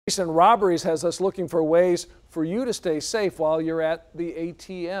Recent robberies has us looking for ways for you to stay safe while you're at the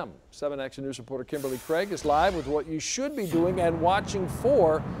ATM. 7 Action News reporter Kimberly Craig is live with what you should be doing and watching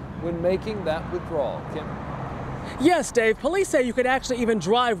for when making that withdrawal. Kim? Yes, Dave. Police say you could actually even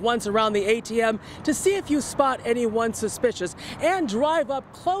drive once around the ATM to see if you spot anyone suspicious and drive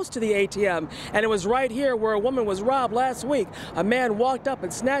up close to the ATM. And it was right here where a woman was robbed last week. A man walked up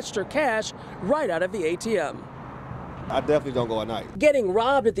and snatched her cash right out of the ATM. I definitely don't go at night. Getting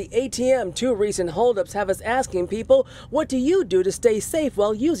robbed at the ATM. 2 recent holdups have us asking people, what do you do to stay safe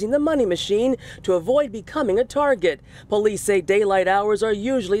while using the money machine to avoid becoming a target? Police say daylight hours are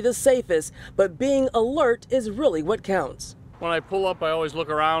usually the safest, but being alert is really what counts. When I pull up, I always look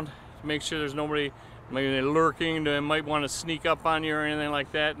around to make sure there's nobody maybe lurking that might want to sneak up on you or anything like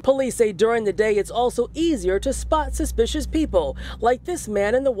that. Police say during the day it's also easier to spot suspicious people, like this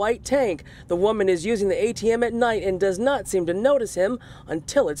man in the white tank. The woman is using the ATM at night and does not seem to notice him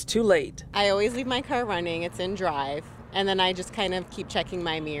until it's too late. I always leave my car running, it's in drive, and then I just kind of keep checking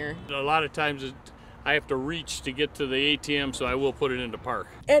my mirror. A lot of times I have to reach to get to the ATM, so I will put it into park.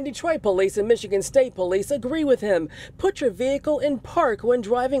 And Detroit police and Michigan State police agree with him. Put your vehicle in park when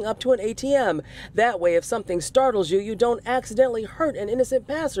driving up to an ATM. That way, if something startles you, you don't accidentally hurt an innocent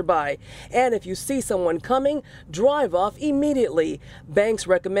passerby. And if you see someone coming, drive off immediately. Banks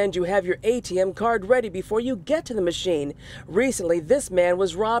recommend you have your ATM card ready before you get to the machine. Recently, this man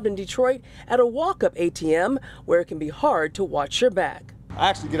was robbed in Detroit at a walk-up ATM where it can be hard to watch your back. I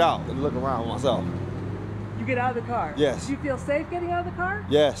actually get out and look around myself. You get out of the car? Yes. Do you feel safe getting out of the car?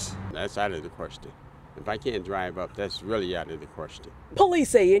 Yes. That's out of the question. If I can't drive up, that's really out of the question.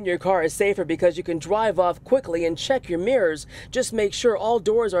 Police say in your car is safer because you can drive off quickly and check your mirrors. Just make sure all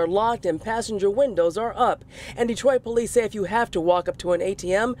doors are locked and passenger windows are up. And Detroit police say if you have to walk up to an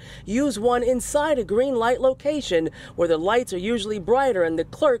ATM, use one inside a green light location where the lights are usually brighter and the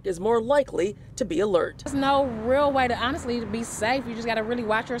clerk is more likely to be alert. There's no real way to honestly be safe. You just got to really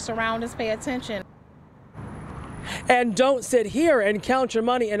watch your surroundings, pay attention. And don't sit here and count your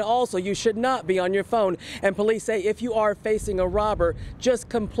money, and also you should not be on your phone. And police say if you are facing a robber, just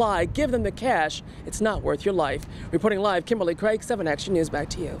comply, give them the cash. It's not worth your life. Reporting live, Kimberly Craig, 7 Action News, back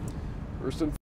to you.